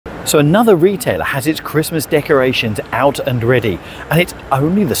So another retailer has its Christmas decorations out and ready, and it's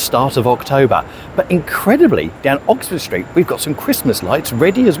only the start of October. But incredibly, down Oxford Street, we've got some Christmas lights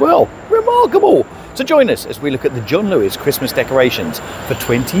ready as well. Remarkable! So join us as we look at the John Lewis Christmas decorations for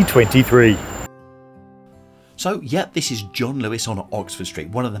 2023. So yeah, this is John Lewis on Oxford Street,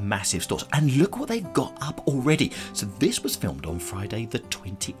 one of the massive stores, and look what they've got up already. So this was filmed on Friday the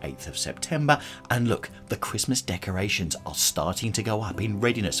 28th of September, and look, the Christmas decorations are starting to go up in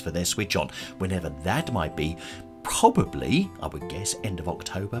readiness for their switch on, whenever that might be. Probably, I would guess, end of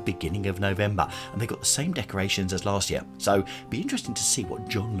October, beginning of November, and they've got the same decorations as last year. So be interesting to see what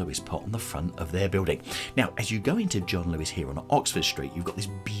John Lewis put on the front of their building. Now, as you go into John Lewis here on Oxford Street, you've got this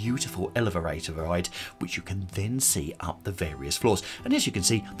beautiful elevator ride, which you can then see up the various floors. And as you can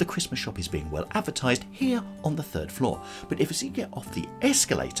see, the Christmas shop is being well advertised here on the 3rd floor. But if you get off the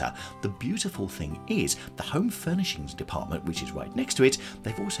escalator, the beautiful thing is the home furnishings department, which is right next to it,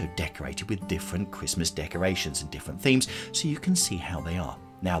 they've also decorated with different Christmas decorations and different themes, so you can see how they are.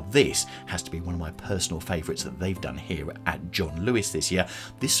 Now this has to be one of my personal favourites that they've done here at John Lewis this year,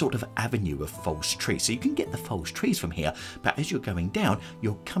 this sort of avenue of false trees. So you can get the false trees from here, but as you're going down,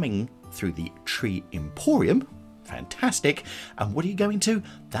 you're coming through the Tree Emporium. Fantastic. And what are you going to?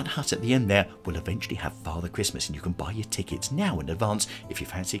 That hut at the end there will eventually have Father Christmas, and you can buy your tickets now in advance if you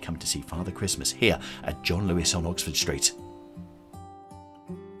fancy coming to see Father Christmas here at John Lewis on Oxford Street.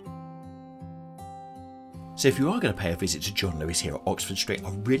 So if you are going to pay a visit to John Lewis here at Oxford Street, I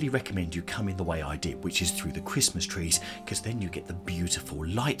really recommend you come in the way I did, which is through the Christmas trees, because then you get the beautiful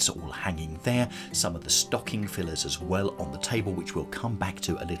lights all hanging there, some of the stocking fillers as well on the table, which we'll come back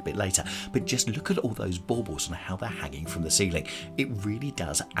to a little bit later. But just look at all those baubles and how they're hanging from the ceiling. It really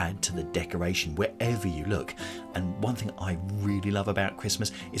does add to the decoration wherever you look. And one thing I really love about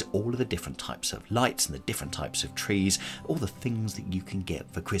Christmas is all of the different types of lights and the different types of trees, all the things that you can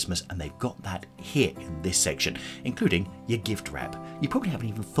get for Christmas, and they've got that here in this section, including your gift wrap. You probably haven't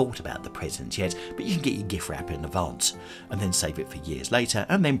even thought about the presents yet, but you can get your gift wrap in advance and then save it for years later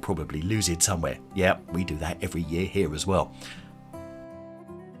and then probably lose it somewhere. Yeah, we do that every year here as well.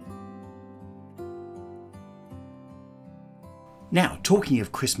 Now, talking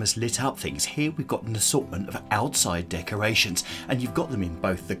of Christmas lit up things, here we've got an assortment of outside decorations, and you've got them in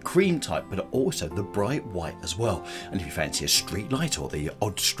both the cream type but also the bright white as well. And if you fancy a street light or the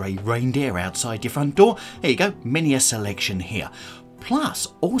odd stray reindeer outside your front door, there you go, many a selection here. Plus,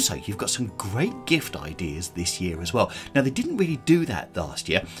 also, you've got some great gift ideas this year as well. Now, they didn't really do that last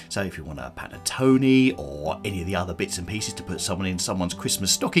year, so if you want a panettone or any of the other bits and pieces to put someone in someone's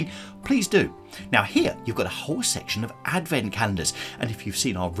Christmas stocking, please do. Now here, you've got a whole section of advent calendars, and if you've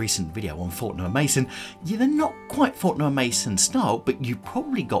seen our recent video on Fortnum & Mason, yeah, they're not quite Fortnum & Mason style, but you've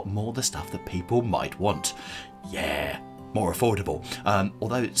probably got more the stuff that people might want. Yeah. More affordable.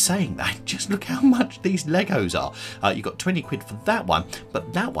 Although saying that, just look how much these Legos are. You got 20 quid for that one,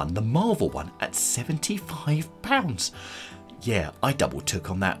 but that one, the Marvel one, at £75. Yeah, I double took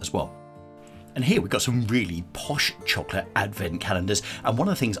on that as well. And here we've got some really posh chocolate advent calendars, and one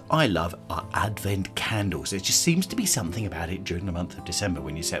of the things I love are advent candles. There just seems to be something about it during the month of December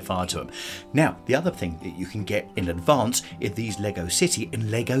when you set fire to them. Now, the other thing that you can get in advance is these Lego City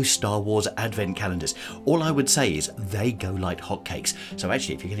and Lego Star Wars advent calendars. All I would say is they go like hotcakes. So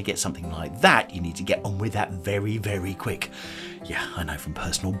actually, if you're going to get something like that, you need to get on with that very, very quick. Yeah, I know from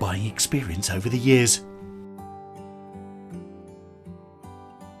personal buying experience over the years.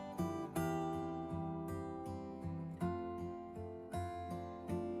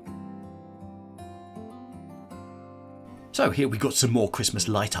 So here we've got some more Christmas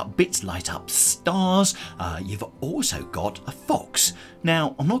light up bits, light up stars. You've also got a fox.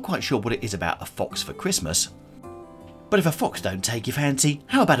 Now, I'm not quite sure what it is about a fox for Christmas, but if a fox don't take your fancy,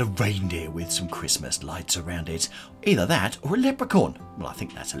 how about a reindeer with some Christmas lights around it? Either that or a leprechaun. Well, I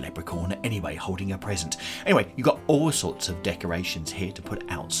think that's a leprechaun anyway, holding a present. Anyway, you've got all sorts of decorations here to put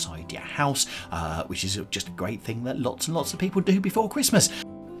outside your house, which is just a great thing that lots and lots of people do before Christmas.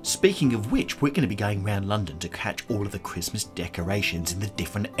 Speaking of which, we're going to be going around London to catch all of the Christmas decorations in the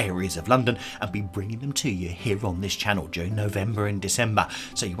different areas of London and be bringing them to you here on this channel during November and December.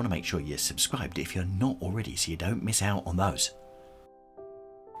 So you want to make sure you're subscribed if you're not already so you don't miss out on those.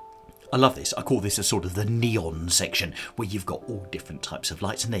 I love this. I call this a sort of the neon section where you've got all different types of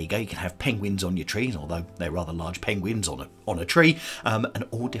lights. And there you go. You can have penguins on your trees, although they're rather large penguins on a tree, and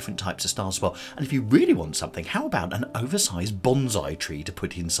all different types of stars as well. And if you really want something, how about an oversized bonsai tree to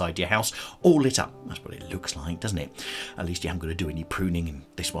put inside your house, all lit up? That's what it looks like, doesn't it? At least you haven't got to do any pruning, and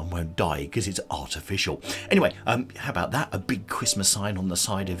this one won't die because it's artificial. Anyway, how about that? A big Christmas sign on the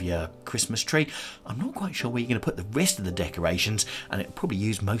side of your Christmas tree. I'm not quite sure where you're going to put the rest of the decorations, and it'll probably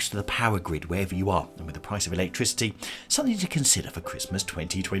use most of the power grid wherever you are. And with the price of electricity, something to consider for Christmas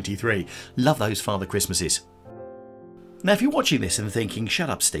 2023. Love those Father Christmases. Now, if you're watching this and thinking,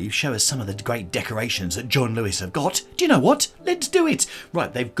 shut up, Steve, show us some of the great decorations that John Lewis have got, do you know what? Let's do it.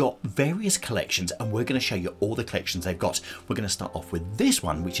 Right, they've got various collections, and we're going to show you all the collections they've got. We're going to start off with this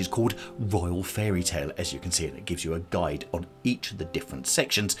one, which is called Royal Fairytale, as you can see, and it gives you a guide on each of the different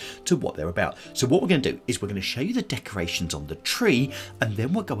sections to what they're about. So what we're going to do is we're going to show you the decorations on the tree, and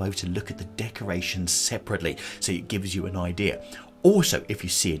then we'll go over to look at the decorations separately, so it gives you an idea. Also, if you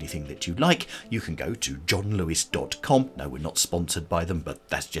see anything that you like, you can go to johnlewis.com. No, we're not sponsored by them, but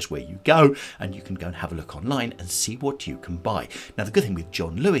that's just where you go, and you can go and have a look online and see what you can buy. Now, the good thing with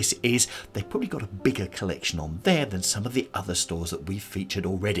John Lewis is they've probably got a bigger collection on there than some of the other stores that we've featured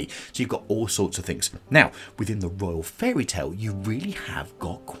already. So you've got all sorts of things. Now, within the Royal Fairytale, you really have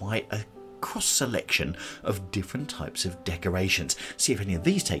got quite a cross selection of different types of decorations. See if any of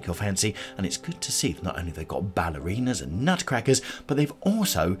these take your fancy, and it's good to see that not only they've got ballerinas and nutcrackers, but they've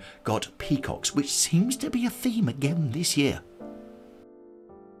also got peacocks, which seems to be a theme again this year.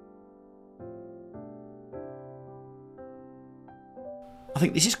 I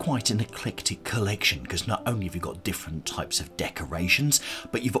think this is quite an eclectic collection because not only have you got different types of decorations,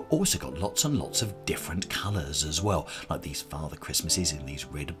 but you've also got lots and lots of different colours as well, like these Father Christmases in these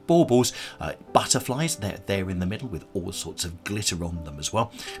red baubles, butterflies, they're there in the middle with all sorts of glitter on them as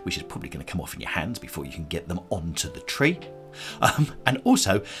well, which is probably going to come off in your hands before you can get them onto the tree. And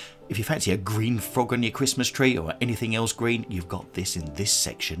also, if you fancy a green frog on your Christmas tree or anything else green, you've got this in this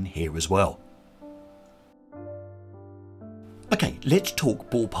section here as well. Okay, let's talk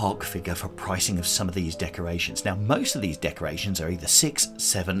ballpark figure for pricing of some of these decorations. Now, most of these decorations are either £6,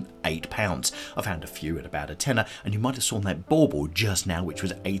 £7, £8. I found a few at about a tenner, and you might have saw that bauble just now, which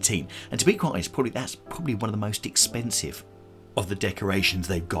was 18. And to be quite honest, that's probably one of the most expensive of the decorations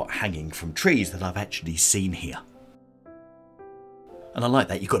they've got hanging from trees that I've actually seen here. And I like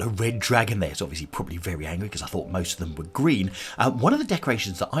that. You've got a red dragon there. It's obviously probably very angry because I thought most of them were green. One of the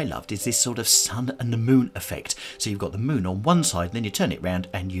decorations that I loved is this sort of sun and the moon effect. So you've got the moon on one side, and then you turn it round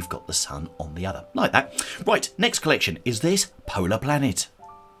and you've got the sun on the other. Like that. Right, next collection is this Polar Planet.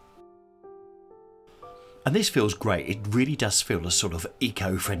 And this feels great. It really does feel a sort of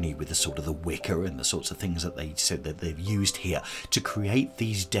eco-friendly with the sort of the wicker and the sorts of things that they said that they've used here to create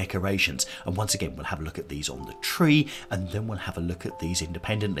these decorations. And once again, we'll have a look at these on the tree, and then we'll have a look at these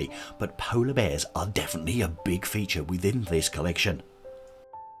independently. But polar bears are definitely a big feature within this collection.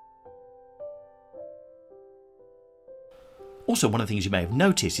 Also, one of the things you may have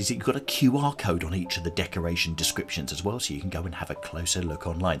noticed is that you've got a QR code on each of the decoration descriptions as well, so you can go and have a closer look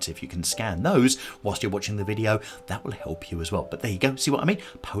online. So if you can scan those whilst you're watching the video, that will help you as well. But there you go, see what I mean?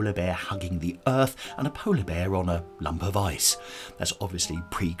 Polar bear hugging the earth and a polar bear on a lump of ice. That's obviously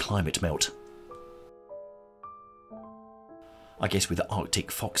pre-climate melt. I guess with Arctic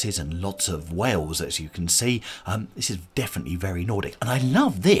foxes and lots of whales, as you can see, this is definitely very Nordic. And I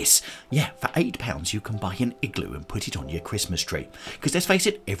love this. Yeah, for £8 you can buy an igloo and put it on your Christmas tree. Because let's face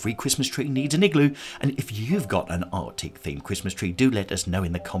it, every Christmas tree needs an igloo. And if you've got an Arctic themed Christmas tree, do let us know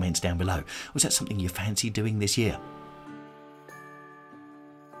in the comments down below. Was that something you fancy doing this year?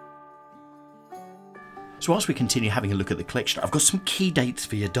 So whilst we continue having a look at the collection, I've got some key dates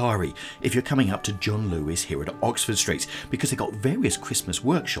for your diary if you're coming up to John Lewis here at Oxford Street, because they've got various Christmas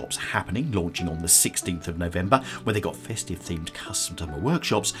workshops happening, launching on the 16th of November, where they've got festive themed customer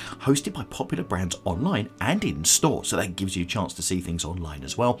workshops hosted by popular brands online and in store. So that gives you a chance to see things online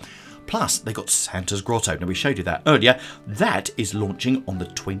as well. Plus, they got Santa's Grotto. Now, we showed you that earlier. That is launching on the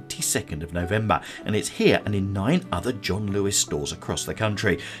 22nd of November, and it's here and in 9 other John Lewis stores across the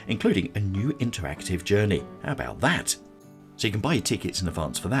country, including a new interactive journey. How about that? So you can buy your tickets in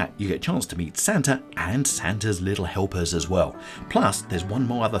advance for that. You get a chance to meet Santa and Santa's little helpers as well. Plus, there's one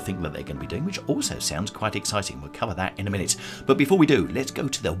more other thing that they're going to be doing, which also sounds quite exciting. We'll cover that in a minute. But before we do, let's go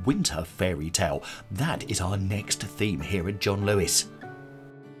to the Winter Fairy Tale. That is our next theme here at John Lewis.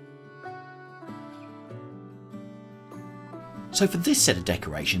 So for this set of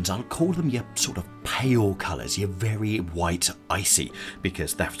decorations, I'll call them your sort of pale colours, your very white icy,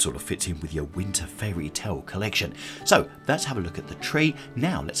 because that sort of fits in with your winter fairy tale collection. So let's have a look at the tree.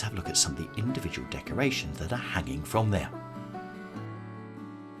 Now let's have a look at some of the individual decorations that are hanging from there.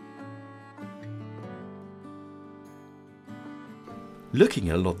 Looking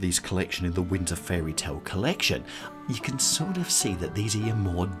at a lot of these collection in the Winter Fairy Tale collection, you can sort of see that these are your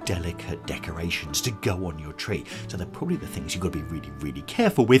more delicate decorations to go on your tree. So they're probably the things you've got to be really, really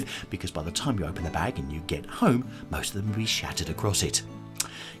careful with, because by the time you open the bag and you get home, most of them will be shattered across it.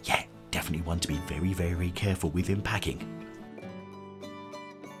 Yeah, definitely one to be very, very careful with in packing.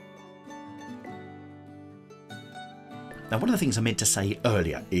 Now, one of the things I meant to say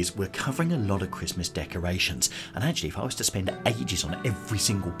earlier is we're covering a lot of Christmas decorations, and actually if I was to spend ages on every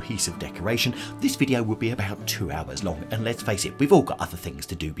single piece of decoration, this video would be about 2 hours long, and let's face it, we've all got other things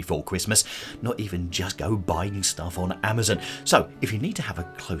to do before Christmas, not even just go buying stuff on Amazon. So if you need to have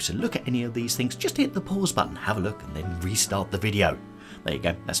a closer look at any of these things, just hit the pause button, have a look, and then restart the video. There you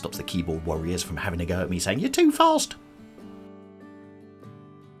go, that stops the keyboard warriors from having a go at me saying, "You're too fast."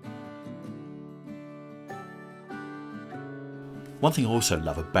 One thing I also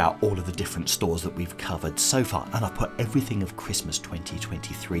love about all of the different stores that we've covered so far, and I've put everything of Christmas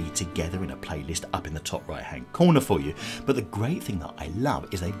 2023 together in a playlist up in the top right hand corner for you, but the great thing that I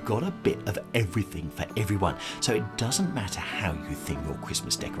love is they've got a bit of everything for everyone. So it doesn't matter how you theme your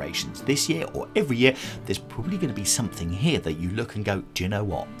Christmas decorations this year or every year, there's probably going to be something here that you look and go, do you know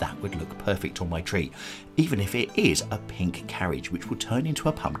what, that would look perfect on my tree. Even if it is a pink carriage which will turn into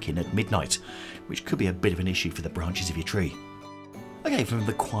a pumpkin at midnight, which could be a bit of an issue for the branches of your tree. Okay, from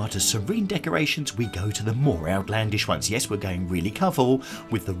the quieter, serene decorations, we go to the more outlandish ones. Yes, we're going really colourful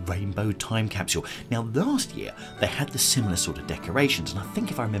with the rainbow time capsule. Now, last year, they had the similar sort of decorations, and I think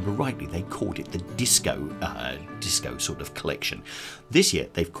if I remember rightly, they called it the disco sort of collection. This year,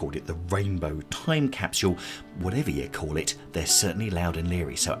 they've called it the rainbow time capsule. Whatever you call it, they're certainly loud and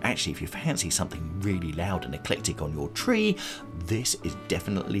leery. So actually, if you fancy something really loud and eclectic on your tree, this is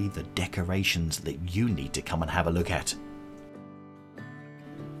definitely the decorations that you need to come and have a look at.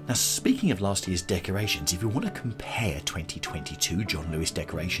 Now, speaking of last year's decorations, if you want to compare 2022 John Lewis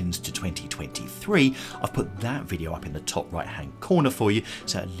decorations to 2023, I've put that video up in the top right hand corner for you,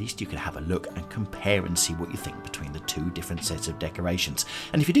 so at least you can have a look and compare and see what you think between the two different sets of decorations.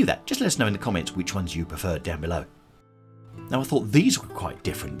 And if you do that, just let us know in the comments which ones you prefer down below. Now, I thought these were quite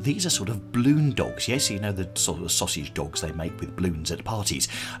different. These are sort of balloon dogs, yes? You know the sort of sausage dogs they make with balloons at parties.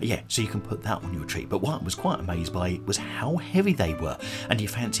 Yeah, so you can put that on your tree. But what I was quite amazed by was how heavy they were. And you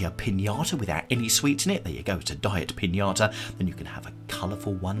fancy a piñata without any sweets in it? There you go, it's a diet piñata. Then you can have a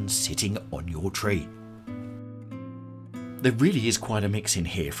colourful one sitting on your tree. There really is quite a mix in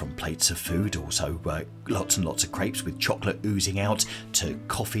here, from plates of food, also lots and lots of crepes with chocolate oozing out, to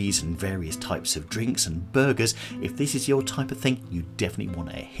coffees and various types of drinks and burgers. If this is your type of thing, you definitely want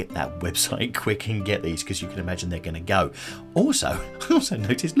to hit that website quick and get these, because you can imagine they're going to go. Also, I also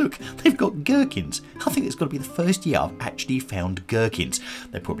noticed, look, they've got gherkins. I think it's got to be the first year I've actually found gherkins.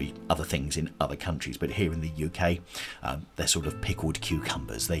 They're probably other things in other countries, but here in the UK, they're sort of pickled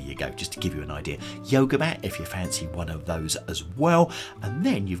cucumbers. There you go, just to give you an idea. Yoga mat, if you fancy one of those as well. And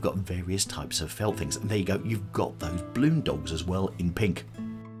then you've got various types of felt things. And there you go, you've got those balloon dogs as well in pink.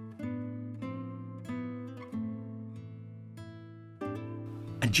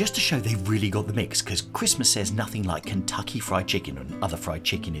 And just to show they've really got the mix, because Christmas says nothing like Kentucky Fried Chicken and other fried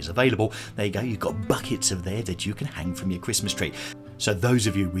chicken is available, there you go, you've got buckets of there that you can hang from your Christmas tree. So those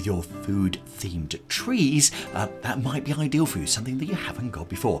of you with your food-themed trees, that might be ideal for you, something that you haven't got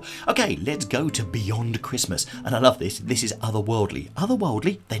before. Okay, let's go to Beyond Christmas. And I love this. This is otherworldly.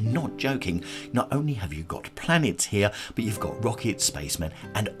 Otherworldly, they're not joking. Not only have you got planets here, but you've got rockets, spacemen,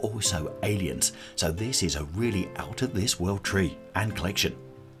 and also aliens. So this is a really out-of-this-world tree and collection.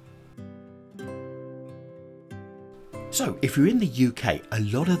 So, if you're in the UK, a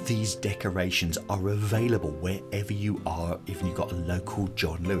lot of these decorations are available wherever you are. If you've got a local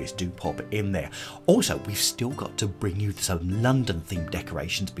John Lewis, do pop in there. Also, we've still got to bring you some London themed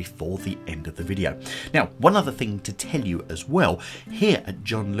decorations before the end of the video. Now, one other thing to tell you as well, here at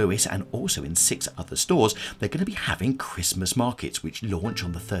John Lewis and also in 6 other stores, they're going to be having Christmas markets, which launch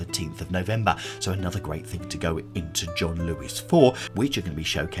on the 13th of November. So another great thing to go into John Lewis for, which are going to be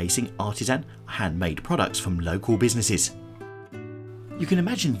showcasing artisan, handmade products from local businesses. You can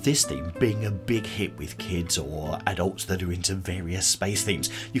imagine this theme being a big hit with kids or adults that are into various space themes.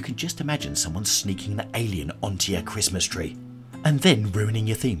 You can just imagine someone sneaking an alien onto your Christmas tree and then ruining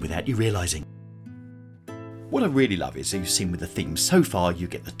your theme without you realising. What I really love is, you've seen with the themes so far, you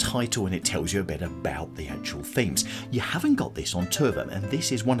get the title and it tells you a bit about the actual themes. You haven't got this on two of them, and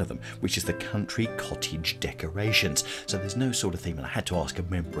this is one of them, which is the country cottage decorations. So there's no sort of theme, and I had to ask a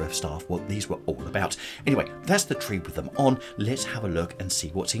member of staff what these were all about. Anyway, that's the tree with them on. Let's have a look and see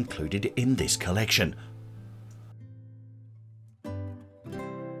what's included in this collection.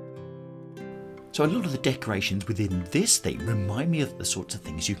 So a lot of the decorations within this theme remind me of the sorts of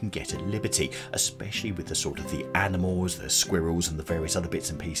things you can get at Liberty, especially with the sort of the animals, the squirrels and the various other bits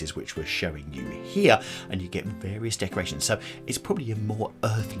and pieces which we're showing you here, and you get various decorations. So it's probably a more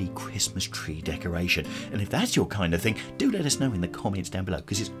earthly Christmas tree decoration, and if that's your kind of thing, do let us know in the comments down below,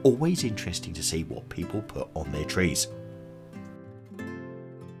 because it's always interesting to see what people put on their trees.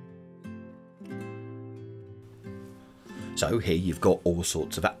 So here you've got all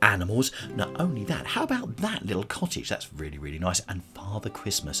sorts of animals. Not only that, how about that little cottage? That's really, really nice. And Father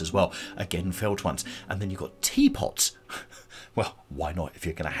Christmas as well. Again, felt ones. And then you've got teapots. Well, why not? If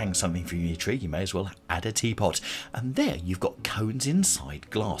you're going to hang something from your tree, you may as well add a teapot. And there you've got cones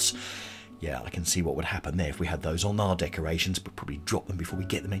inside glass. Yeah, I can see what would happen there if we had those on our decorations, but probably drop them before we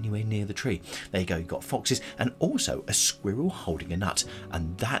get them anywhere near the tree. There you go, you've got foxes and also a squirrel holding a nut.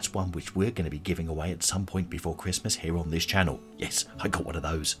 And that's one which we're going to be giving away at some point before Christmas here on this channel. Yes, I got one of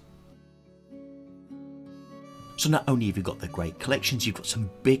those. So not only have you got the great collections, you've got some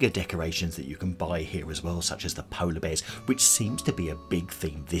bigger decorations that you can buy here as well, such as the polar bears, which seems to be a big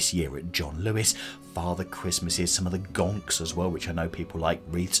theme this year at John Lewis. Father Christmases, some of the gonks as well, which I know people like,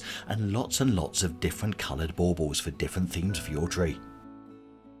 wreaths, and lots of different coloured baubles for different themes for your tree.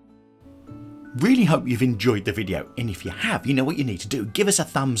 Really hope you've enjoyed the video, and if you have, you know what you need to do. Give us a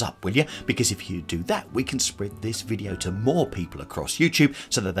thumbs up, will you? Because if you do that, we can spread this video to more people across YouTube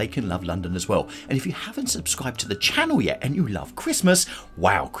so that they can love London as well. And if you haven't subscribed to the channel yet and you love Christmas,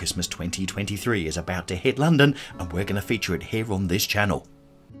 wow, Christmas 2023 is about to hit London, and we're going to feature it here on this channel.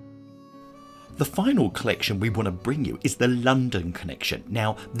 The final collection we want to bring you is the London Connection.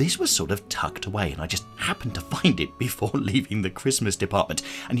 Now, this was sort of tucked away and I just happened to find it before leaving the Christmas department.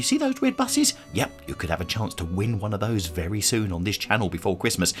 And you see those red buses? Yep, you could have a chance to win one of those very soon on this channel before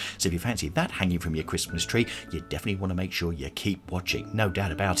Christmas. So if you fancy that hanging from your Christmas tree, you definitely want to make sure you keep watching, no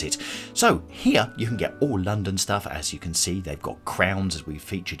doubt about it. So here you can get all London stuff. As you can see, they've got crowns as we've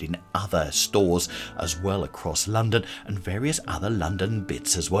featured in other stores as well across London, and various other London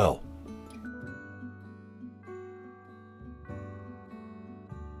bits as well.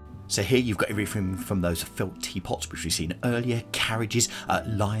 So here you've got everything from those felt teapots which we've seen earlier, carriages,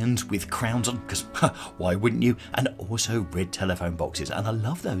 lions with crowns on, because why wouldn't you? And also red telephone boxes, and I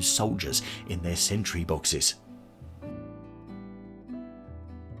love those soldiers in their sentry boxes.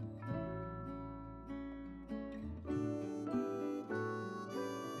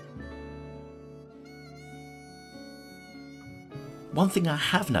 One thing I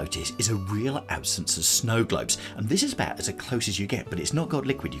have noticed is a real absence of snow globes, and this is about as close as you get, but it's not got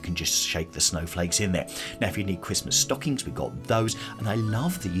liquid, you can just shake the snowflakes in there. Now if you need Christmas stockings, we've got those, and I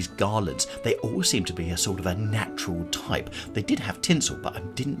love these garlands. They all seem to be a sort of a natural type. They did have tinsel, but I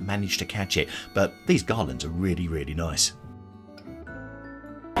didn't manage to catch it, but these garlands are really, really nice.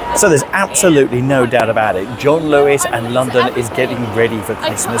 So there's absolutely no doubt about it. John Lewis and London is getting ready for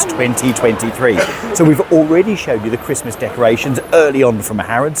Christmas 2023. So we've already showed you the Christmas decorations early on from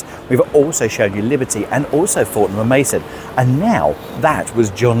Harrods. We've also shown you Liberty and also Fortnum and Mason. And now that was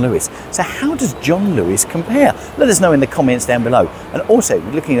John Lewis. So how does John Lewis compare? Let us know in the comments down below. And also,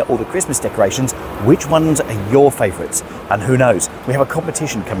 looking at all the Christmas decorations, which ones are your favourites? And who knows, we have a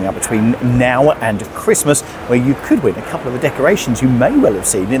competition coming up between now and Christmas where you could win a couple of the decorations you may well have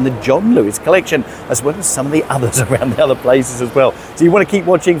seen in the John Lewis collection, as well as some of the others around the other places as well. So you want to keep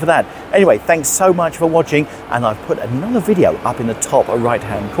watching for that. Anyway, thanks so much for watching, and I've put another video up in the top right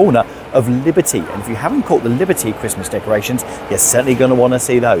hand corner of Liberty, and if you haven't caught the Liberty Christmas decorations, you're certainly going to want to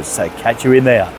see those, so catch you in there.